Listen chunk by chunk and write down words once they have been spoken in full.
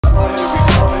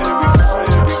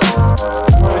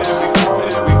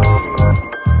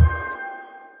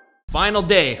final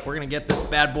day. We're gonna get this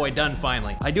bad boy done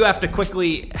finally. I do have to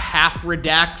quickly half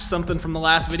redact something from the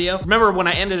last video. Remember when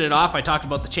I ended it off, I talked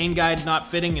about the chain guide not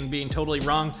fitting and being totally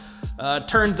wrong.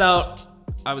 Turns out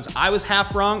I was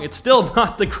half wrong. It's still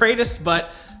not the greatest,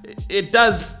 but it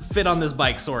does fit on this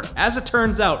bike, sort of. As it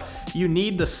turns out, you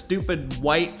need the stupid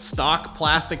white stock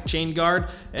plastic chain guard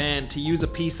and to use a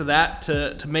piece of that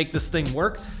to make this thing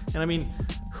work. And I mean,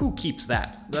 who keeps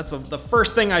that? That's the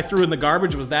first thing I threw in the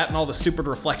garbage was that and all the stupid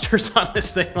reflectors on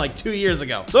this thing like 2 years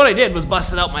ago. So what I did was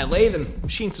busted out my lathe and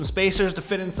machined some spacers to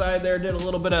fit inside there, did a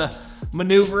little bit of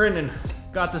maneuvering and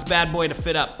got this bad boy to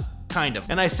fit up. Kind of.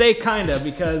 And I say kind of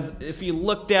because if you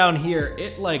look down here,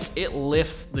 it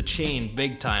lifts the chain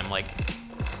big time. Like,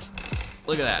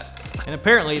 look at that. And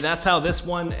apparently that's how this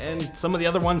one and some of the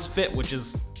other ones fit, which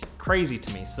is crazy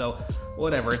to me. So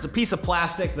whatever, it's a piece of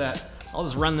plastic that I'll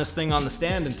just run this thing on the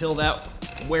stand until that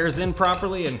wears in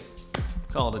properly and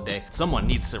call it a day. Someone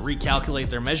needs to recalculate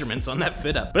their measurements on that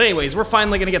fit up. But anyways, we're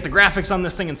finally gonna get the graphics on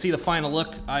this thing and see the final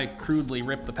look. I crudely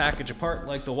ripped the package apart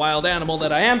like the wild animal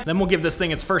that I am. Then we'll give this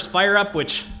thing its first fire up,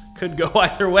 which could go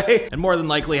either way, and more than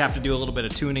likely have to do a little bit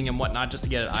of tuning and whatnot just to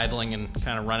get it idling and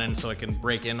kind of running so it can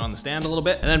break in on the stand a little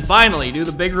bit. And then finally do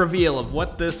the big reveal of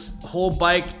what this whole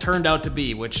bike turned out to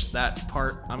be, which that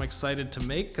part I'm excited to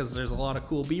make because there's a lot of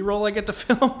cool B-roll I get to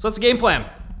film. So that's the game plan.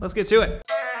 Let's get to it.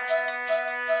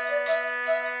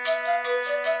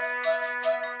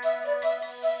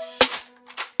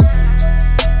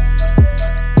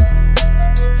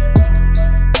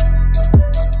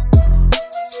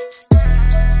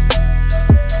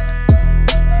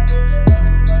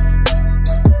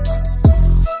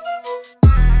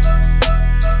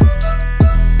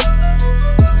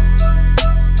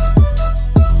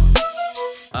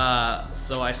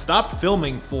 So I stopped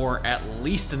filming for at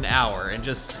least an hour and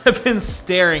just have been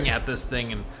staring at this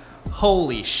thing and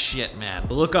holy shit, man.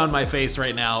 The look on my face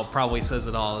right now probably says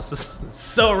it all. This is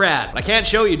so rad. I can't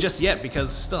show you just yet because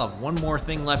we still have one more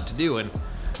thing left to do, and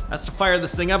that's to fire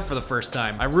this thing up for the first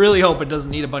time. I really hope it doesn't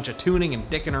need a bunch of tuning and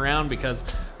dicking around because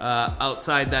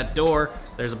outside that door,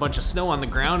 there's a bunch of snow on the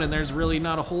ground and there's really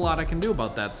not a whole lot I can do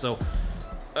about that. So,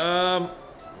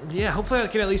 yeah, hopefully I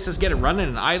can at least just get it running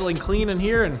and idling clean in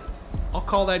here, and I'll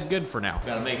call that good for now.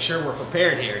 Gotta make sure we're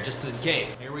prepared here, just in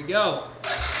case. Here we go.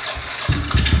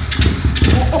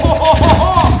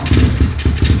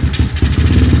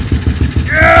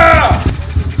 Yeah!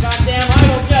 Goddamn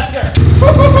idle gesture.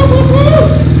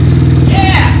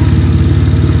 Yeah!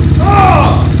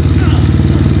 Oh!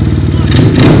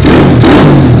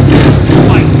 Oh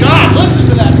my God, listen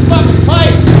to that fucking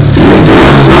pipe!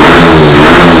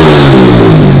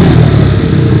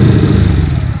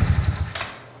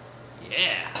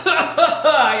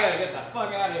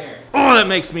 Oh, that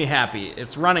makes me happy.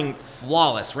 It's running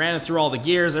flawless. Ran it through all the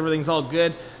gears, everything's all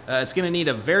good. It's gonna need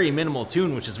a very minimal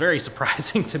tune, which is very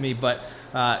surprising to me, but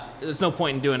there's no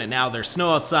point in doing it now. There's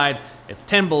snow outside, it's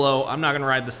 10 below. I'm not gonna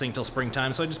ride this thing till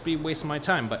springtime, so I'd just be wasting my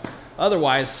time, but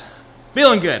otherwise,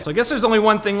 feeling good. So I guess there's only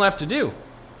one thing left to do.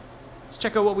 Let's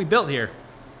check out what we built here.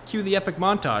 Cue the epic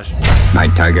montage. My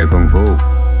tiger kung fu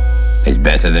is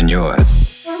better than yours.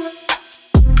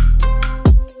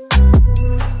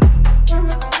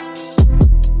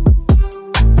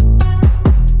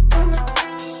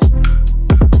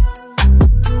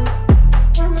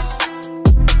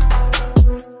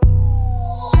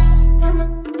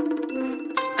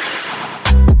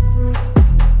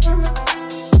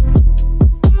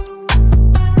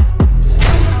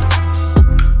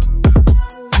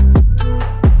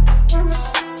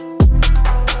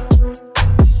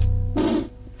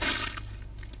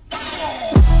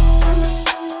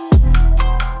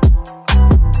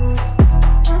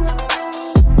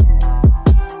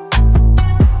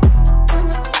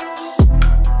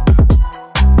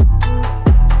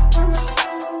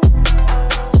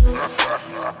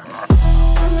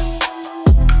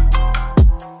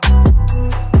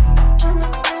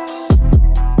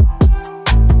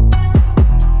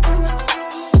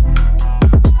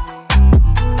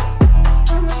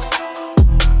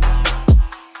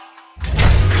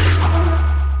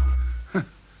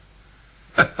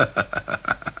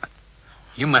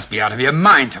 You must be out of your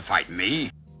mind to fight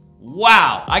me.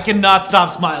 Wow, I cannot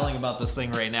stop smiling about this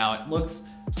thing right now. It looks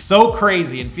so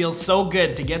crazy and feels so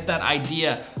good to get that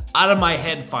idea out of my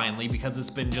head finally, because it's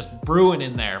been just brewing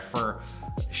in there for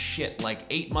shit, like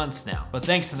 8 months now. But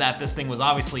thanks to that, this thing was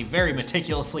obviously very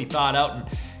meticulously thought out,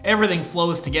 and everything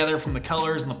flows together from the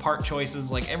colors and the part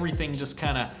choices. Like everything just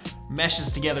kind of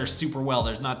meshes together super well.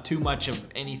 There's not too much of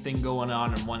anything going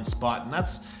on in one spot, and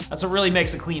that's what really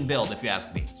makes a clean build, if you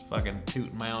ask me. Just fucking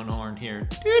tooting my own horn here.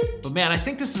 But man, I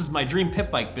think this is my dream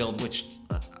pit bike build, which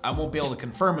I won't be able to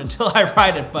confirm until I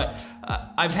ride it, but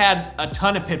I've had a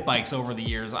ton of pit bikes over the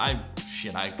years. I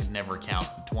could never count,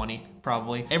 20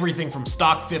 probably. Everything from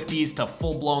stock 50s to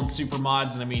full-blown super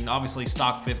mods, and I mean, obviously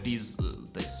stock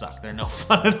 50s, they suck, they're no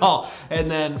fun at all. And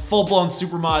then full-blown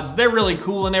super mods, they're really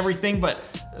cool and everything, but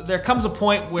there comes a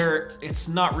point where it's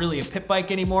not really a pit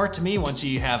bike anymore to me once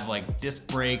you have like disc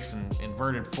brakes and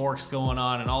inverted forks going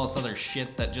on and all this other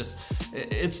shit that just,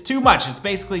 it's too much. It's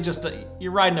basically just,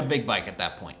 you're riding a big bike at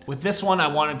that point. With this one, I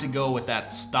wanted to go with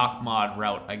that stock mod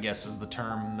route, I guess is the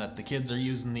term that the kids are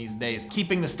using these days.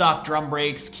 Keeping the stock drum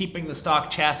brakes, keeping the stock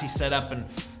chassis set up, and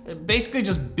basically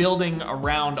just building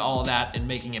around all of that and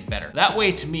making it better. That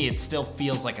way, to me, it still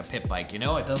feels like a pit bike, you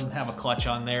know? It doesn't have a clutch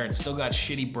on there, it's still got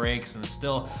shitty brakes, and it's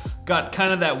still got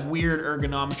kind of that weird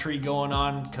ergonometry going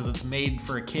on because it's made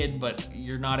for a kid, but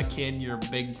you're not a kid, you're a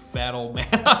big fat old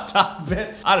man on top of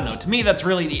it. I don't know, to me that's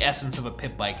really the essence of a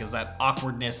pit bike, is that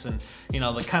awkwardness and, you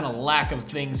know, the kind of lack of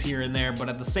things here and there, but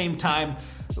at the same time,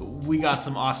 we got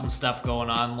some awesome stuff going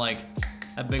on, like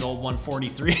that big old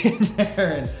 143 in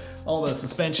there, and all the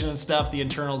suspension and stuff. The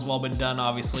internals have all been done,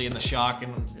 obviously, in the shock,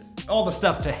 and all the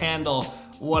stuff to handle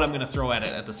what I'm gonna throw at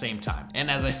it at the same time.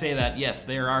 And as I say that, yes,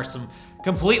 there are some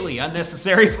completely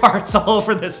unnecessary parts all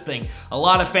over this thing. A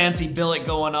lot of fancy billet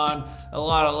going on, a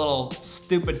lot of little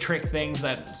stupid trick things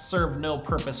that serve no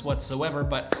purpose whatsoever,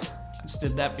 but I just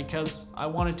did that because I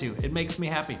wanted to. It makes me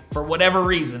happy. For whatever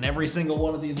reason, every single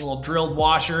one of these little drilled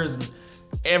washers and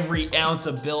every ounce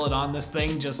of billet on this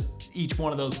thing, just each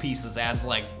one of those pieces adds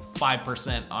like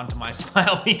 5% onto my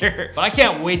smile meter. But I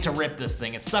can't wait to rip this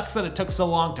thing. It sucks that it took so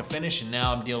long to finish, and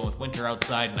now I'm dealing with winter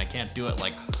outside and I can't do it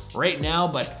like right now,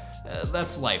 but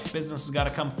that's life. Business has got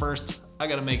to come first. I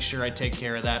got to make sure I take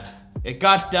care of that. It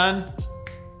got done.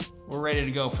 We're ready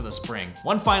to go for the spring.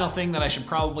 One final thing that I should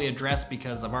probably address,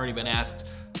 because I've already been asked,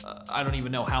 I don't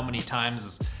even know how many times,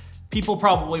 is people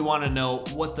probably want to know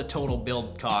what the total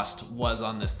build cost was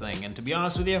on this thing. And to be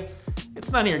honest with you,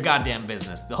 it's none of your goddamn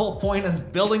business. The whole point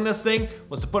of building this thing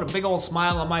was to put a big old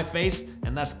smile on my face,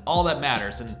 and that's all that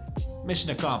matters. And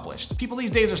mission accomplished. People these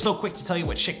days are so quick to tell you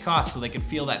what shit costs so they can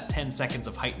feel that 10 seconds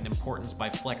of heightened importance by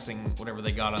flexing whatever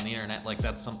they got on the internet like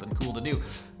that's something cool to do.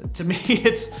 To me,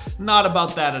 it's not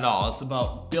about that at all. It's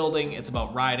about building, it's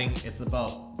about riding, it's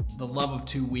about the love of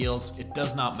two wheels. It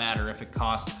does not matter if it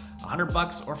costs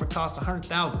 $100 or if it costs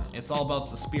 100,000. It's all about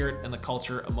the spirit and the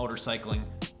culture of motorcycling,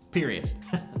 period.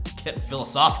 Getting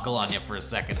philosophical on you for a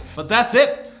second. But that's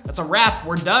it. That's a wrap.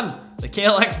 We're done. The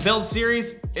KLX build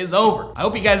series is over. I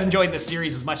hope you guys enjoyed this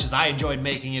series as much as I enjoyed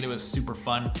making it. It was super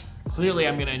fun. Clearly,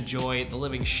 I'm gonna enjoy the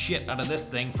living shit out of this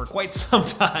thing for quite some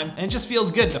time. And it just feels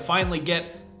good to finally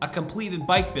get a completed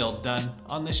bike build done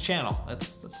on this channel.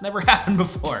 That's never happened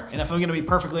before. And if I'm gonna be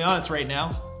perfectly honest right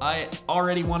now, I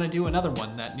already wanna do another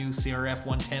one. That new CRF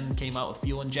 110 came out with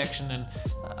fuel injection, and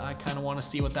I kinda wanna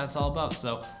see what that's all about.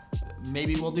 So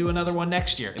maybe we'll do another one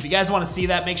next year. If you guys wanna see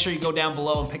that, make sure you go down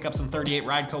below and pick up some 38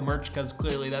 Rideco merch, because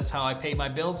clearly that's how I pay my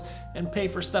bills and pay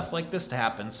for stuff like this to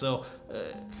happen. So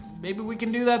maybe we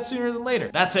can do that sooner than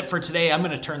later. That's it for today. I'm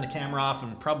gonna turn the camera off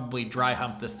and probably dry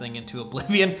hump this thing into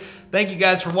oblivion. Thank you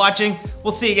guys for watching.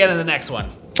 We'll see you again in the next one.